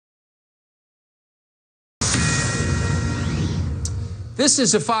This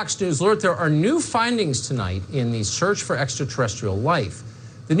is a Fox News alert. There are new findings tonight in the search for extraterrestrial life.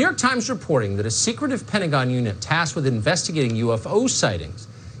 The New York Times reporting that a secretive Pentagon unit tasked with investigating UFO sightings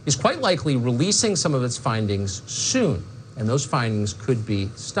is quite likely releasing some of its findings soon. And those findings could be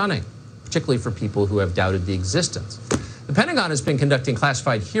stunning, particularly for people who have doubted the existence. The Pentagon has been conducting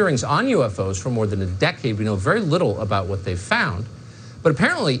classified hearings on UFOs for more than a decade. We know very little about what they've found, but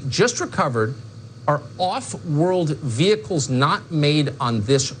apparently just recovered are off-world vehicles not made on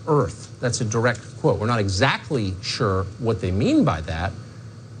this Earth. That's a direct quote. We're not exactly sure what they mean by that,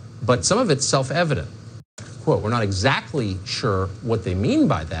 but some of it's self-evident. Quote, we're not exactly sure what they mean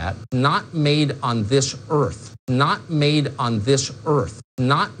by that. Not made on this Earth. Not made on this Earth.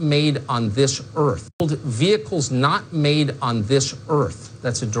 Not made on this Earth. Vehicles not made on this Earth.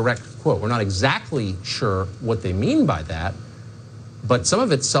 That's a direct quote. We're not exactly sure what they mean by that, but some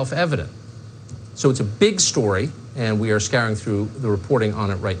of it's self-evident. So it's a big story, and we are scouring through the reporting on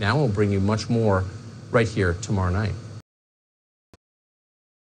it right now. We'll bring you much more right here tomorrow night.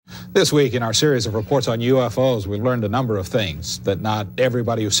 This week in our series of reports on UFOs, we learned a number of things. That not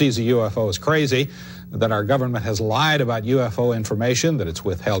everybody who sees a UFO is crazy, that our government has lied about UFO information, that it's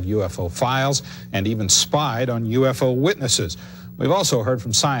withheld UFO files, and even spied on UFO witnesses. We've also heard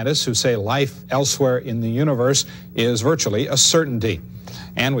from scientists who say life elsewhere in the universe is virtually a certainty.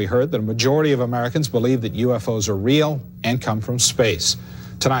 And we heard that a majority of Americans believe that UFOs are real and come from space.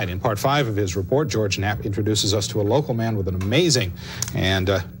 Tonight, in part 5 of his report, George Knapp introduces us to a local man with an amazing and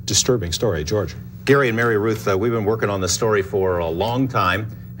disturbing story. George. Gary and Mary Ruth, we've been working on this story for a long time,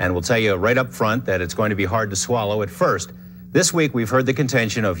 and we'll tell you right up front that it's going to be hard to swallow at first. This week, we've heard the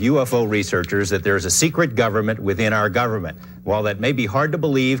contention of UFO researchers that there's a secret government within our government. While that may be hard to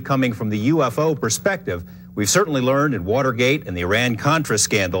believe coming from the UFO perspective, we've certainly learned in Watergate and the Iran-Contra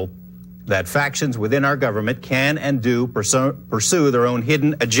scandal that factions within our government can and do pursue their own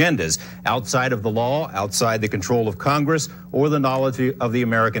hidden agendas outside of the law, outside the control of Congress, or the knowledge of the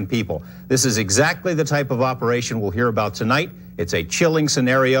American people. This is exactly the type of operation we'll hear about tonight. It's a chilling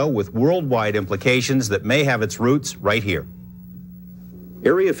scenario with worldwide implications that may have its roots right here.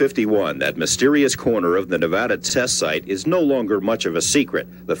 Area 51, that mysterious corner of the Nevada test site, is no longer much of a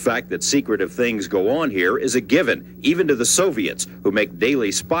secret. The fact that secretive things go on here is a given, even to the Soviets, who make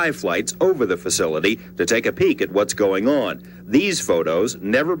daily spy flights over the facility to take a peek at what's going on. These photos,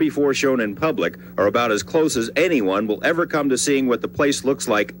 never before shown in public, are about as close as anyone will ever come to seeing what the place looks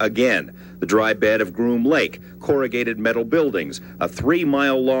like again. The dry bed of Groom Lake, corrugated metal buildings, a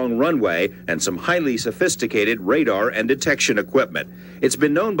 3-mile-long runway, and some highly sophisticated radar and detection equipment. It's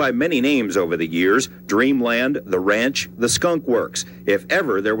been known by many names over the years: Dreamland, the Ranch, the Skunk Works. If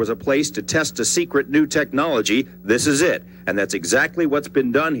ever there was a place to test a secret new technology, this is it. And that's exactly what's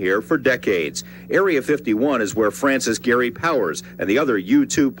been done here for decades. Area 51 is where Francis Gary Powers and the other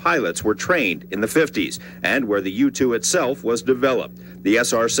U-2 pilots were trained in the 50s, and where the U-2 itself was developed. The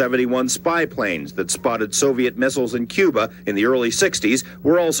SR-71 spy planes that spotted Soviet missiles in Cuba in the early 60s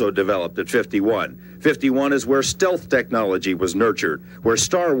were also developed at 51. 51 is where stealth technology was nurtured, where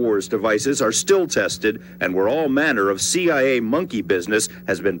Star Wars devices are still tested, and where all manner of CIA monkey business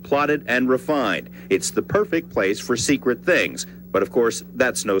has been plotted and refined. It's the perfect place for secret things, but of course,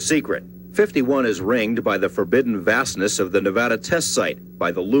 that's no secret. 51 is ringed by the forbidden vastness of the Nevada test site,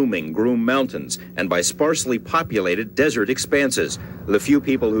 by the looming Groom Mountains, and by sparsely populated desert expanses. The few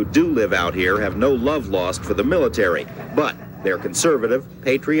people who do live out here have no love lost for the military, but they're conservative,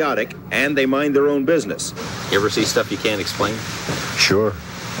 patriotic, and they mind their own business. You ever see stuff you can't explain? Sure.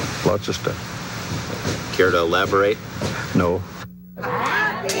 Lots of stuff. Care to elaborate? No.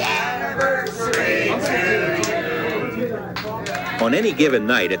 Happy anniversary to you. On any given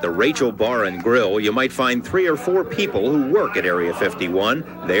night at the Rachel Bar and Grill, you might find 3 or 4 people who work at Area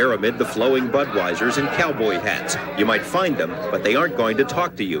 51, there amid the flowing Budweisers and cowboy hats. You might find them, but they aren't going to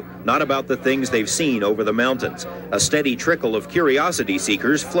talk to you, not about the things they've seen over the mountains. A steady trickle of curiosity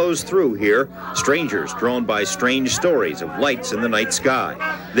seekers flows through here, strangers drawn by strange stories of lights in the night sky.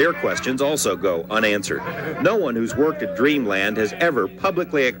 Their questions also go unanswered. No one who's worked at Dreamland has ever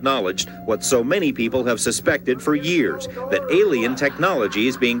publicly acknowledged what so many people have suspected for years, that alien technology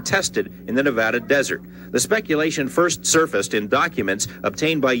is being tested in the Nevada desert. The speculation first surfaced in documents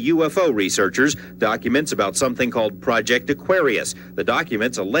obtained by UFO researchers, documents about something called Project Aquarius. The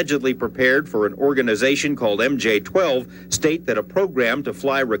documents, allegedly prepared for an organization called MJ-12, state that a program to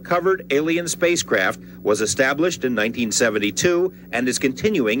fly recovered alien spacecraft was established in 1972 and is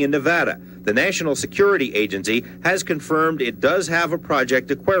continuing in Nevada. The National Security Agency has confirmed it does have a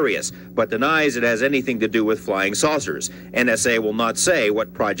Project Aquarius, but denies it has anything to do with flying saucers. NSA will not say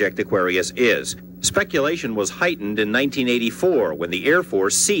what Project Aquarius is. Speculation was heightened in 1984 when the Air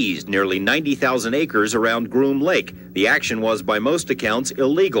Force seized nearly 90,000 acres around Groom Lake. The action was, by most accounts,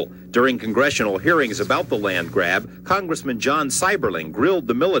 illegal. During congressional hearings about the land grab, Congressman John Seiberling grilled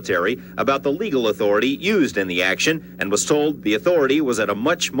the military about the legal authority used in the action and was told the authority was at a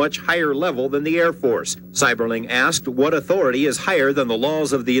much, much higher level than the Air Force. Seiberling asked what authority is higher than the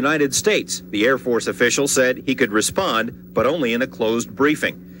laws of the United States. The Air Force official said he could respond, but only in a closed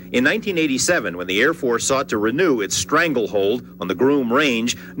briefing. In 1987, when the Air Force sought to renew its stranglehold on the Groom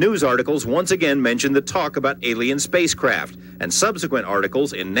Range, news articles once again mentioned the talk about alien spacecraft, and subsequent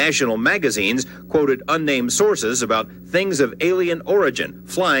articles in national magazines quoted unnamed sources about things of alien origin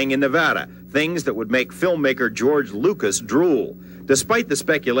flying in Nevada, things that would make filmmaker George Lucas drool. Despite the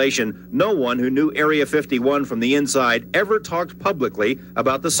speculation, no one who knew Area 51 from the inside ever talked publicly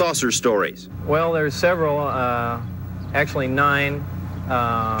about the saucer stories. Well, there's several, actually 9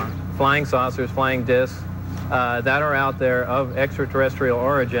 flying saucers, flying discs that are out there of extraterrestrial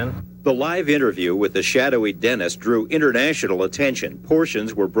origin. The live interview with the shadowy Dennis drew international attention.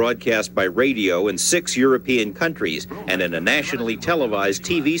 Portions were broadcast by radio in 6 European countries and in a nationally televised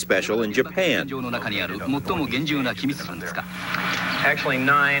TV special in Japan. Actually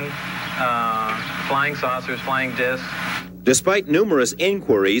 9 flying saucers, flying discs. Despite numerous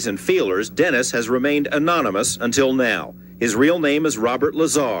inquiries and feelers, Dennis has remained anonymous until now. His real name is Robert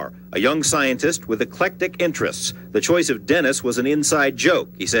Lazar, a young scientist with eclectic interests. The choice of Dennis was an inside joke.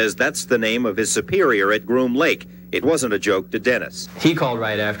 He says that's the name of his superior at Groom Lake. It wasn't a joke to Dennis. He called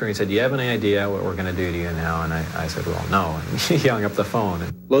right after and he said, "Do you have any idea what we're going to do to you now?" And I said, "Well, no." And he hung up the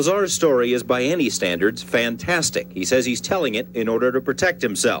phone. Lazar's story is, by any standards, fantastic. He says he's telling it in order to protect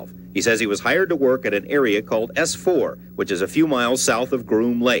himself. He says he was hired to work at an area called S4, which is a few miles south of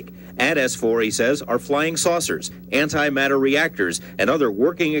Groom Lake. At S4, he says, are flying saucers, antimatter reactors, and other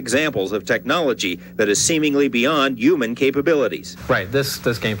working examples of technology that is seemingly beyond human capabilities. Right, this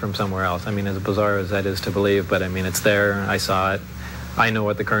came from somewhere else. I mean, as bizarre as that is to believe, but I mean, it's there. I saw it. I know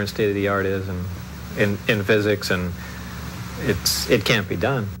what the current state of the art is in physics, and it can't be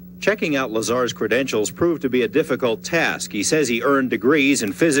done. Checking out Lazar's credentials proved to be a difficult task. He says he earned degrees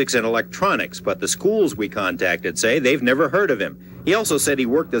in physics and electronics, but the schools we contacted say they've never heard of him. He also said he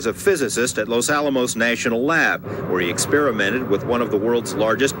worked as a physicist at Los Alamos National Lab, where he experimented with one of the world's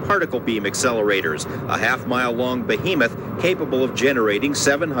largest particle beam accelerators, a half-mile-long behemoth capable of generating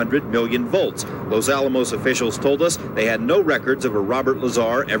 700 million volts. Los Alamos officials told us they had no records of a Robert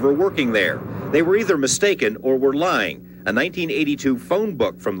Lazar ever working there. They were either mistaken or were lying. A 1982 phone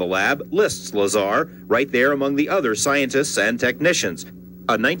book from the lab lists Lazar right there among the other scientists and technicians.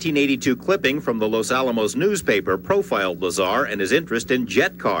 A 1982 clipping from the Los Alamos newspaper profiled Lazar and his interest in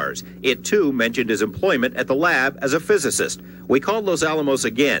jet cars. It, too, mentioned his employment at the lab as a physicist. We called Los Alamos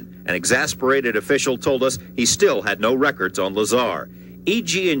again. An exasperated official told us he still had no records on Lazar.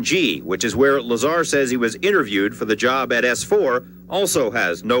 EG&G, which is where Lazar says he was interviewed for the job at S4, also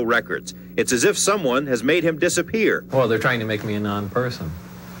has no records. It's as if someone has made him disappear. Well, they're trying to make me a non-person.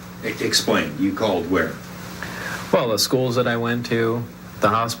 Explain. You called where? Well, the schools that I went to, the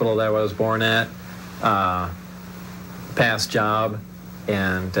hospital that I was born at, past job,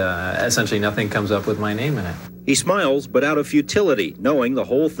 and essentially nothing comes up with my name in it. He smiles, but out of futility, knowing the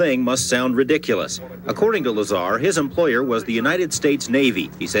whole thing must sound ridiculous. According to Lazar, his employer was the United States Navy.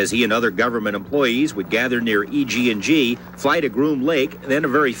 He says he and other government employees would gather near EG&G, fly to Groom Lake, then a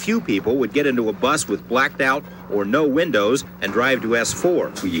very few people would get into a bus with blacked out or no windows and drive to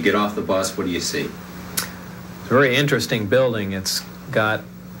S4. When you get off the bus, what do you see? It's a very interesting building. It's got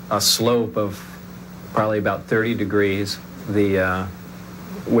a slope of probably about 30 degrees,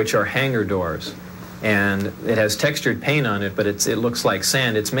 which are hangar doors. And it has textured paint on it, but it looks like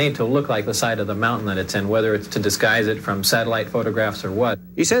sand. It's made to look like the side of the mountain that it's in, whether it's to disguise it from satellite photographs or what.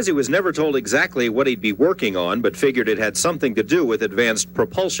 He says he was never told exactly what he'd be working on, but figured it had something to do with advanced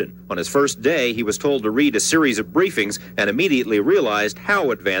propulsion. On his first day, he was told to read a series of briefings and immediately realized how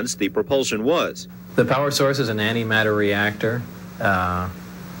advanced the propulsion was. The power source is an antimatter reactor.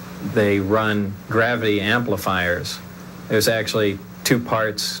 They run gravity amplifiers. There's actually 2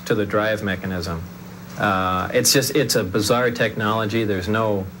 parts to the drive mechanism. It's a bizarre technology. There's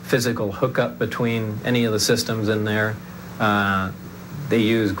no physical hookup between any of the systems in there. They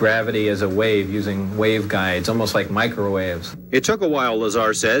use gravity as a wave, using waveguides, almost like microwaves. It took a while,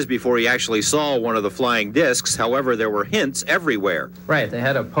 Lazar says, before he actually saw one of the flying discs. However, there were hints everywhere. Right, they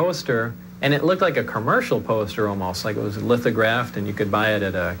had a poster, and it looked like a commercial poster almost, like it was lithographed and you could buy it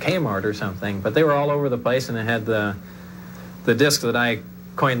at a Kmart or something. But they were all over the place, and it had the disc that I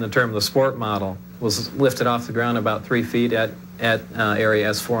coined the term the sport model, was lifted off the ground about 3 feet at at Area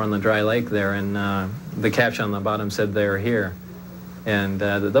S4 on the dry lake there, and the caption on the bottom said, "They're here." And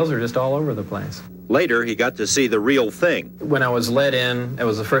those are just all over the place. Later, he got to see the real thing. When I was let in, it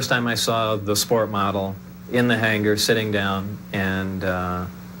was the first time I saw the sport model in the hangar sitting down, and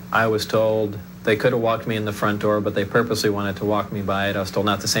I was told they could have walked me in the front door, but they purposely wanted to walk me by it. I was told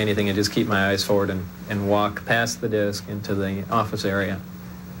not to say anything and just keep my eyes forward and walk past the disc into the office area.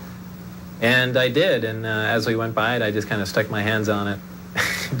 And I did, and as we went by it, I just kind of stuck my hands on it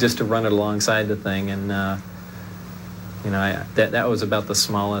just to run it alongside the thing, and you know, that was about the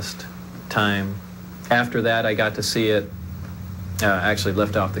smallest time. After that, I got to see it actually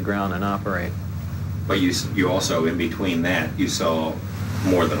lift off the ground and operate. But you also, in between that, you saw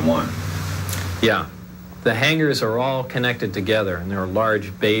more than one. Yeah. The hangars are all connected together, and there are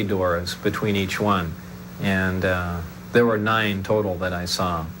large bay doors between each one. And there were 9 total that I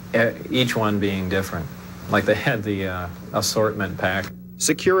saw, each one being different. Like they had the assortment pack.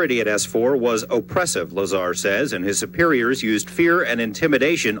 Security at S4 was oppressive, Lazar says, and his superiors used fear and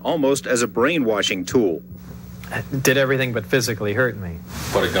intimidation almost as a brainwashing tool. It did everything but physically hurt me.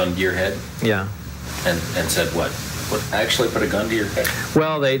 Put a gun to your head? Yeah. And said what? Actually put a gun to your head?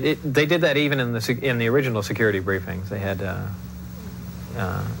 Well, they did that even in the original security briefings. They had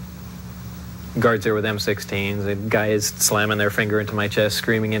guards there with M16s, and guys slamming their finger into my chest,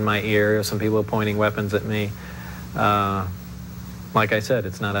 screaming in my ear, some people pointing weapons at me. Like I said,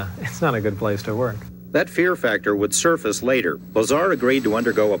 it's not a good place to work. That fear factor would surface later. Lazar agreed to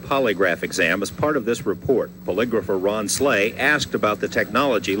undergo a polygraph exam as part of this report. Polygrapher Ron Slay asked about the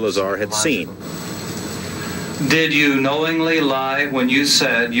technology Lazar had seen. Did you knowingly lie when you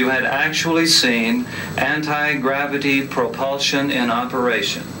said you had actually seen anti-gravity propulsion in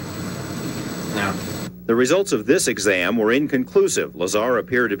operation? No. The results of this exam were inconclusive. Lazar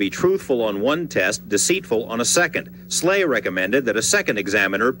appeared to be truthful on one test, deceitful on a second. Slay recommended that a second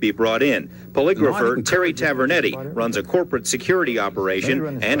examiner be brought in. Polygrapher Terry Tavernetti runs a corporate security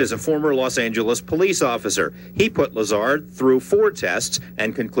operation and is a former Los Angeles police officer. He put Lazar through 4 tests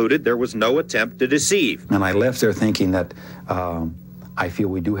and concluded there was no attempt to deceive. And I left there thinking that I feel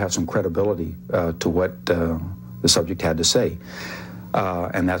we do have some credibility to what the subject had to say.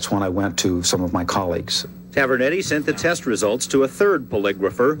 And that's when I went to some of my colleagues. Tavernetti sent the test results to a third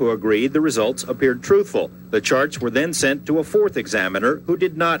polygrapher who agreed the results appeared truthful. The charts were then sent to a 4th examiner who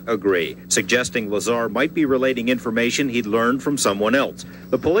did not agree, suggesting Lazar might be relating information he'd learned from someone else.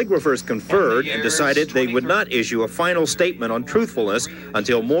 The polygraphers conferred and decided they would not issue a final statement on truthfulness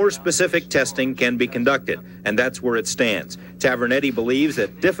until more specific testing can be conducted, and that's where it stands. Tavernetti believes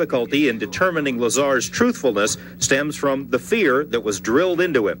that difficulty in determining Lazar's truthfulness stems from the fear that was drilled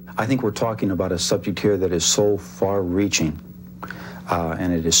into him. I think we're talking about a subject here that is so far-reaching,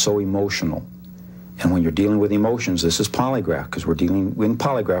 and it is so emotional. And when you're dealing with emotions, this is polygraph, because we're dealing, in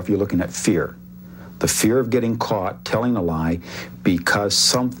polygraph, you're looking at fear. The fear of getting caught telling a lie because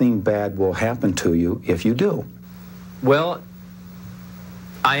something bad will happen to you if you do. Well,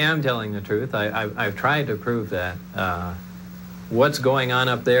 I am telling the truth. I've tried to prove that. What's going on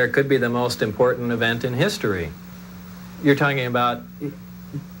up there could be the most important event in history. You're talking about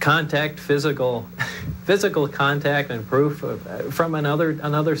contact, physical contact and proof from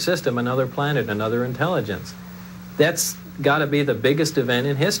another system, another planet, another intelligence. That's got to be the biggest event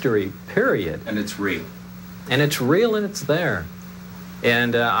in history, period. And it's real. And it's real, and it's there.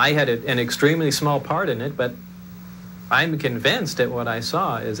 And I had an extremely small part in it, but I'm convinced that what I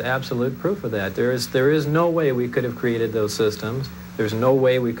saw is absolute proof of that. There is no way we could have created those systems. There's no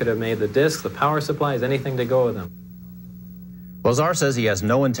way we could have made the discs, the power supplies, anything to go with them. Lazar says he has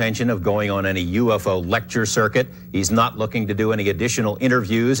no intention of going on any UFO lecture circuit. He's not looking to do any additional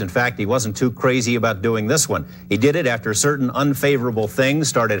interviews. In fact, he wasn't too crazy about doing this one. He did it after certain unfavorable things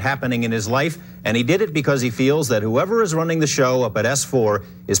started happening in his life, and he did it because he feels that whoever is running the show up at S4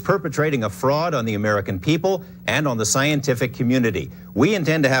 is perpetrating a fraud on the American people and on the scientific community. We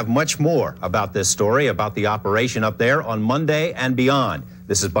intend to have much more about this story, about the operation up there, on Monday and beyond.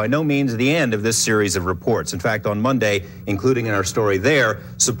 This is by no means the end of this series of reports. In fact, on Monday, including in our story there,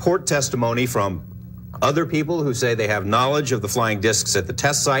 support testimony from other people who say they have knowledge of the flying discs at the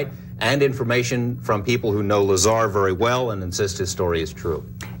test site, and information from people who know Lazar very well and insist his story is true.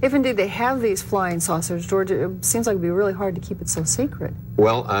 If indeed they have these flying saucers, George, it seems like it would be really hard to keep it so secret.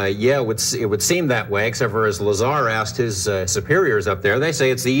 Well, yeah, it would seem that way, except for as Lazar asked his superiors up there, they say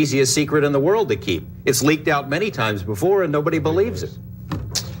it's the easiest secret in the world to keep. It's leaked out many times before and nobody believes it.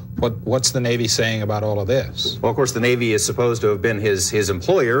 What's the Navy saying about all of this? Well, of course, the Navy is supposed to have been his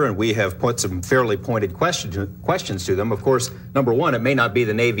employer, and we have put some fairly pointed questions to them. Of course, number one, it may not be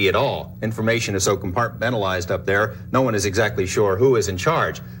the Navy at all. Information is so compartmentalized up there, no one is exactly sure who is in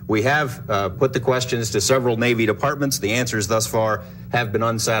charge. We have put the questions to several Navy departments. The answers thus far have been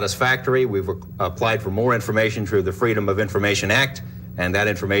unsatisfactory. We've applied for more information through the Freedom of Information Act, and that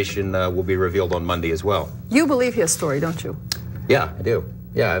information will be revealed on Monday as well. You believe his story, don't you? Yeah, I do.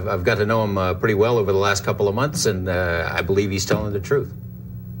 Yeah, I've got to know him pretty well over the last couple of months, and I believe he's telling the truth.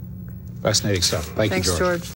 Fascinating stuff. Thank you, George. Thanks, George.